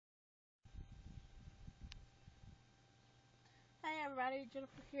Hey everybody,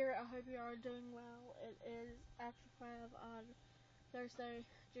 Jennifer here. I hope you are doing well. It is after 5 on Thursday,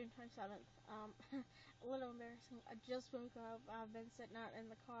 June 27th. A little embarrassing. I just woke up. I've been sitting out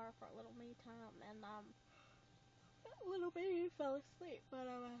in the car for a little me time, and little baby fell asleep. But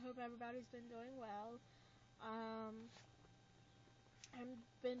I hope everybody's been doing well. I've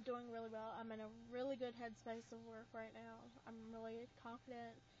been doing really well. I'm in a really good headspace of work right now. I'm really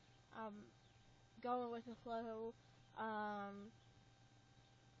confident. I'm going with the flow.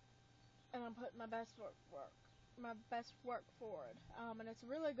 And I'm putting my best work forward. And it's a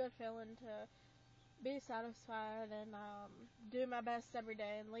really good feeling to be satisfied and do my best every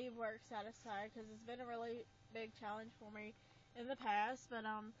day and leave work satisfied, because it's been a really big challenge for me in the past. But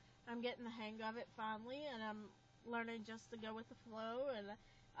I'm getting the hang of it finally, and I'm learning just to go with the flow and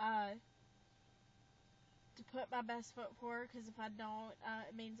to put my best foot forward, because if I don't,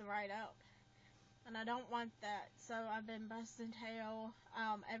 it means a write out. And I don't want that, so I've been busting tail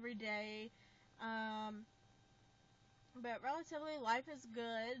every day. But relatively, life is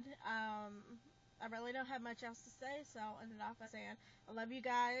good. I really don't have much else to say, so I'll end it off by saying I love you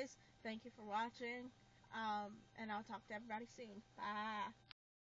guys. Thank you for watching, and I'll talk to everybody soon. Bye.